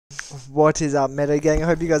What is up, MedoGang? I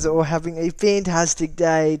hope you guys are all having a fantastic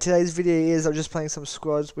day. Today's video is I'm just playing some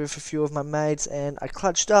squads with a few of my mates, and I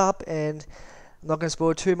clutched up, and I'm not going to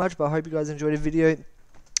spoil too much, but I hope you guys enjoyed the video.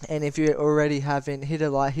 And if you already haven't, hit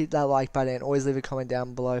that like button, and always leave a comment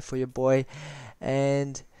down below for your boy,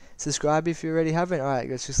 and subscribe if you already haven't. Alright,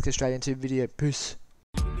 let's just get straight into the video. Peace.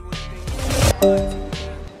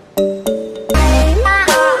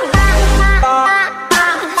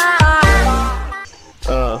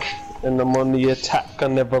 And I'm on the attack, I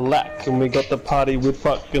never lack, and we got the party with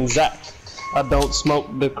fucking Zach. I don't smoke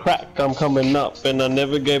the crack, I'm coming up, and I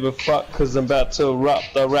never gave a fuck, cause I'm about to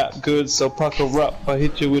erupt. I rap good, so pucker up, I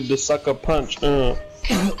hit you with the sucker punch, And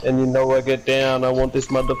you know I get down, I want this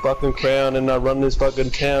motherfucking crown, and I run this fucking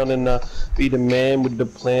town, and I be the man with the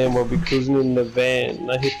plan, while we cruising in the van.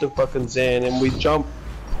 I hit the fucking Zan, and we jump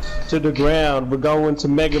to the ground, we're going to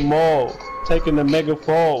Mega Mall. Taking a mega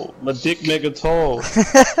fall, my dick mega tall.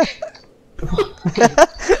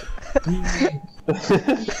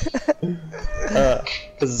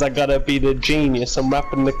 Cause I gotta be the genius, I'm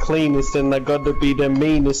rapping the cleanest, and I gotta be the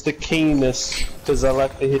meanest, the keenest. Cause I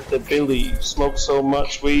like to hit the billy, smoke so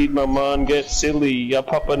much weed my mind gets silly. I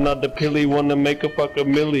pop another pilly, wanna make a fucking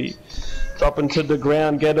milli. Dropping to the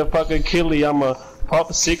ground, get a fucking killie. I'ma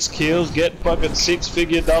pop 6 kills, get fucking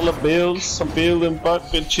 $6-figure bills. I'm feeling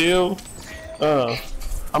fucking chill. That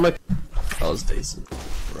was decent.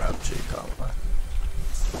 Rap G, can't lie.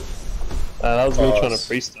 That was me trying to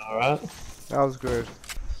freestyle, right? That was good.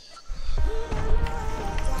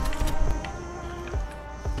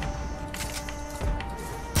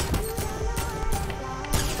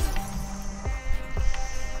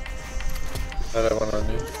 I don't want on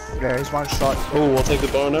you. Yeah, he's one shot. Oh, we'll take the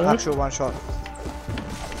bow now. Actual one shot.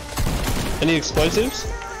 Any explosives?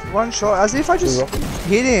 One shot, as if I just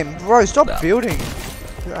hit him. Bro, stop building.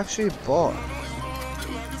 You're actually a bot.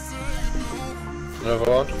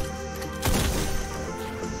 Another one.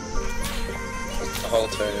 A whole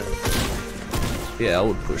team. Yeah, I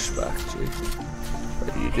would push back, G.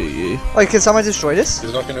 But you do you. Wait, can someone destroy this?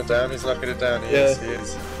 He's knocking it down, he's knocking it down. He is.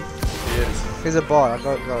 He's a bot, I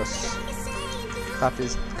gotta clap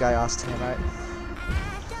his gay ass teammate.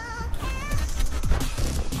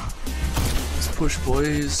 Push,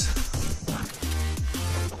 boys.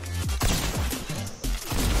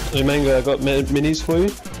 Hey Mango, I got minis for you.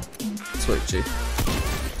 Sweet G.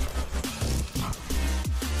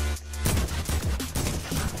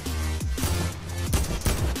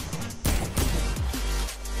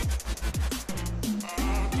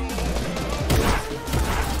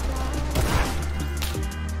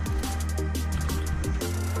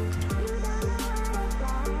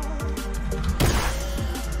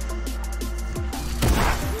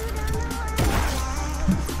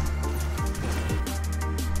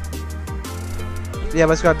 Yeah,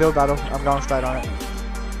 let's go build battle. I'm going straight on it.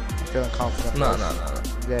 I'm feeling confident. No.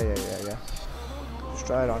 Yeah.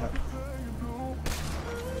 Straight on it.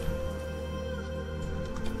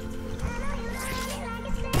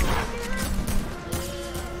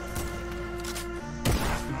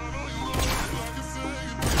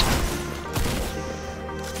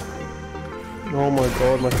 Oh my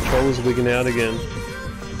god, my controller's wigging out again.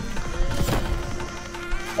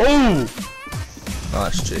 Oh!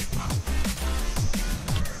 Nice G.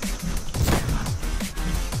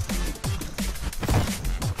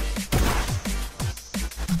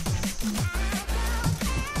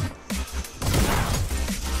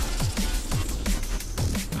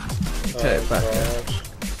 Okay, back out.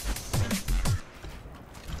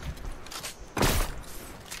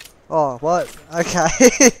 Oh, what? Okay.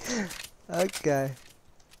 Okay.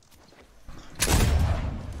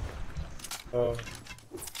 Oh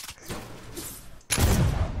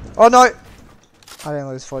no! I didn't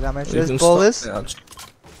lose 4 damage. There's ballers.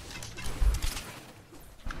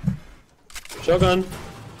 Shotgun.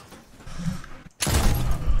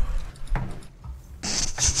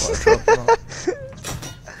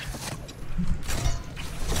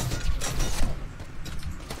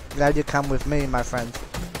 Glad you come with me, my friend.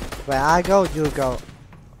 Where I go, you go.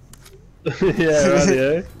 Yeah,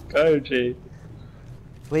 radio. Go, G.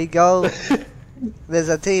 We go. There's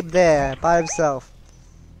a team there by himself.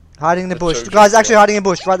 Hiding in the bush. The guy's actually hiding in the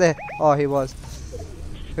bush right there. Oh, he was.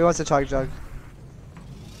 Who wants to chug jug?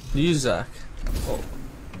 You, Zach. Oh.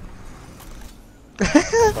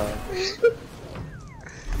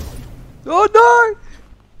 Oh no!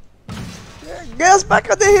 Get us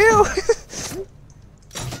back on the hill!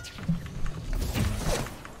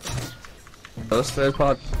 Let's third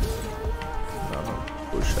part.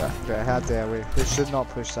 Push that. Okay, how dare we? We should not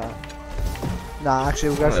push that. Nah, actually,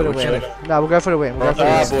 we'll go for the win. Nah, we'll go for the win. We'll go for the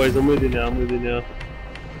win. Boys, I'm with you now. I'm with you now.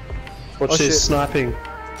 Watch Oh, this, shit. sniping.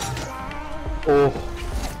 Oh.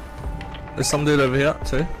 There's some dude over here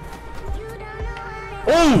too.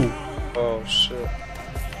 Oh! Oh shit.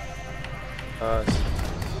 Nice.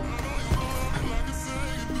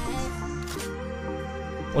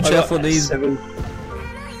 Watch I out got for these. 7.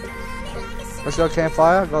 Let's go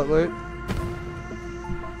campfire. Got loot.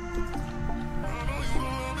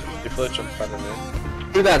 You flew in front of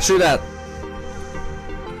me. Shoot that, shoot that.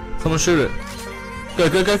 Someone shoot it. Go,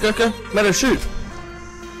 go, go, go, go. Meadow, shoot.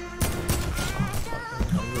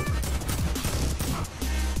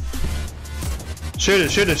 Shoot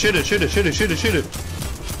it, shoot it, shoot it, shoot it, shoot it, shoot it, shoot it.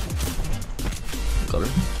 Got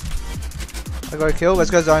him. I got a kill.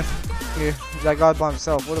 Let's go zone. Yeah, that guy by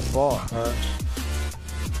himself. What a bot. Nice.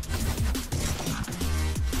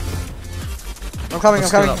 I'm coming.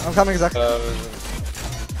 Let's I'm get coming. up. I'm coming, Zach. The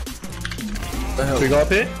hell? We go up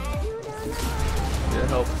here? Yeah,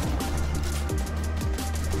 help.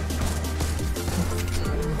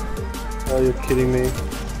 Oh, you're kidding me.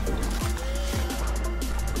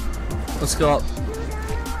 Let's go up.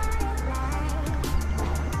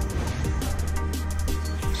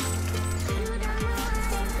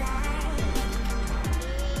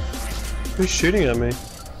 Who's shooting at me?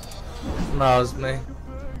 No, it was me.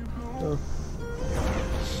 Oh.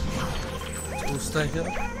 We'll stay here.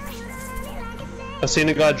 I seen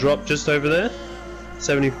a guy drop just over there.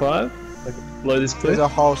 75. Like below this There's cliff. a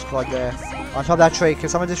whole squad there. On top of that tree. Can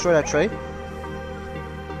someone destroy that tree?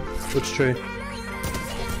 Which tree?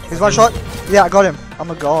 He's one shot. Yeah, I got him. I'm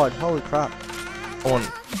a god. Holy crap. I want.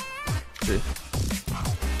 Two.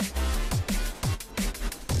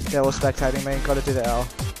 They're all spectating me. Gotta do the L.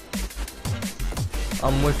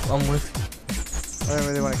 I'm with. I don't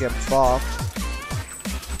really want to get buffed.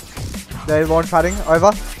 They're launch padding.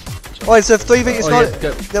 Over. Oh, it's a 3v. It's Oh, not. yeah,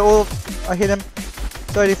 go. They're all. I hit him.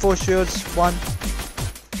 34 shields. 1.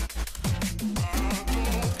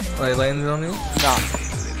 Are they landed on you? Nah.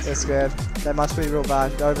 They're scared. They must be real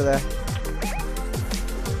bad. Go over there.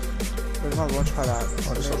 Where's my launch pad at?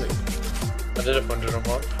 Oh, just on it. I did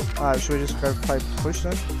 101. Alright, should we just go play push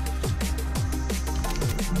then? I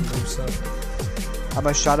believe so. I'm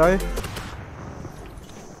a shadow.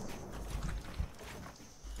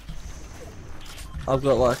 I've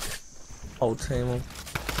got like whole team of.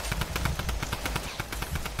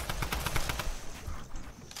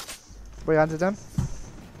 We under them.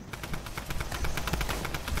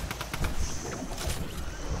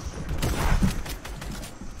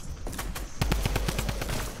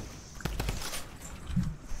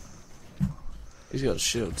 He's got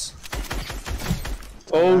shields.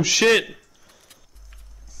 Oh shit!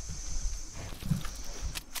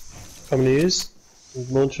 Coming to use.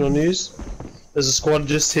 Launching on use. There's a squad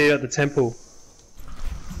just here at the temple.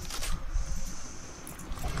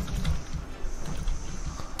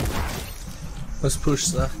 Let's push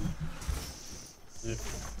that.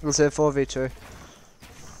 Let's hit 4v2.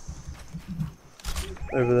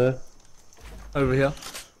 Over there. Over here.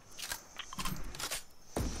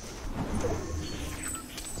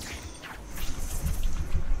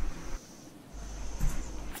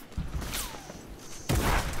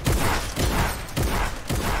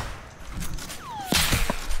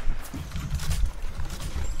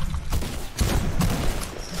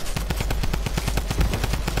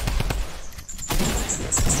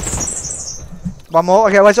 One more.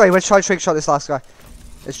 Okay, let's try trick shot this last guy.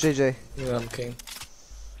 It's GG. Yeah, I'm king.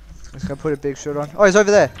 Just gonna put a big shield on. Oh, he's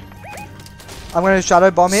over there. I'm gonna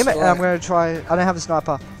shadow bomb him, and I'm Snipe. gonna try. I don't have a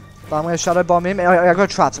sniper, but I'm gonna shadow bomb him. I got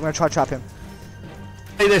traps. I'm gonna try trap him.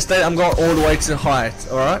 Hey there, stay. I'm going all the way to height.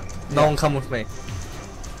 All right. No one come with me.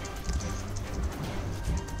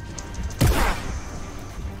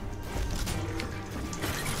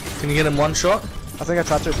 Can you get him one shot? I think I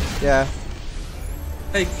trapped him. Yeah,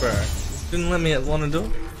 Hey, bro. Didn't let me want to do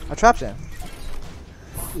it. I trapped him.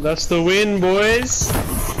 That's the win, boys!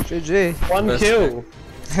 GG. One Best kill!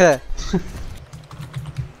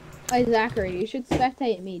 Hey Zachary, you should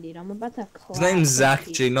spectate me, dude. I'm about to clap. His name's Zach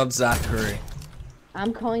you. G, not Zachary.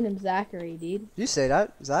 I'm calling him Zachary, dude. You say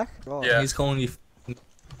that, Zach? Oh. Yeah. He's calling you.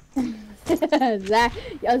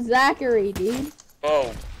 Yo, Zachary, dude.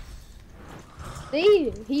 Oh.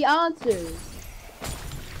 See, he answers.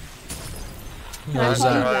 Can No, I call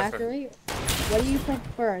you Zach. Zachary? What do you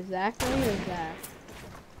prefer, Zachary or Zach?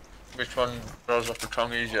 Which one rolls off the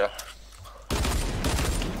tongue easier?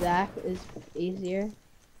 Zach is easier.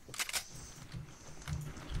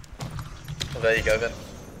 Well, there you go then.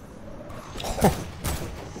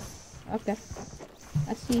 Okay.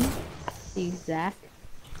 I see. See, Zach.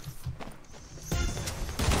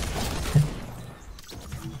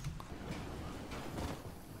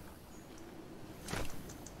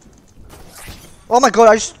 Oh my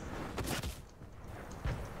god,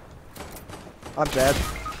 I'm dead.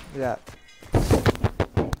 Yeah.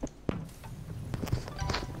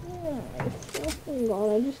 Oh my fucking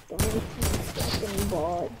god, I just died from a fucking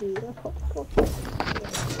bot, dude. I fucking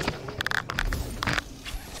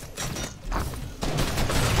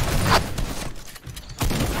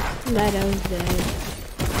Meadows dead.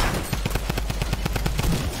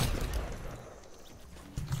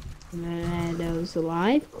 Meadows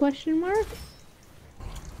alive? Question mark?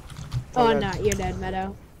 Oh, no, you're dead,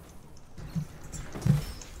 Meadow.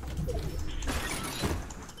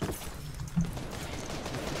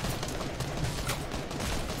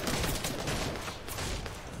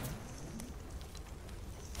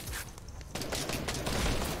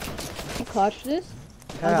 Clutch this?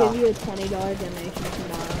 I'll give you a $20 donation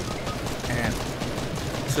tomorrow. Damn.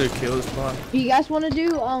 2 kills, but. Do you guys want to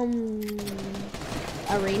do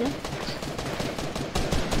arena?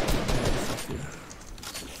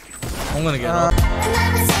 I'm gonna get up.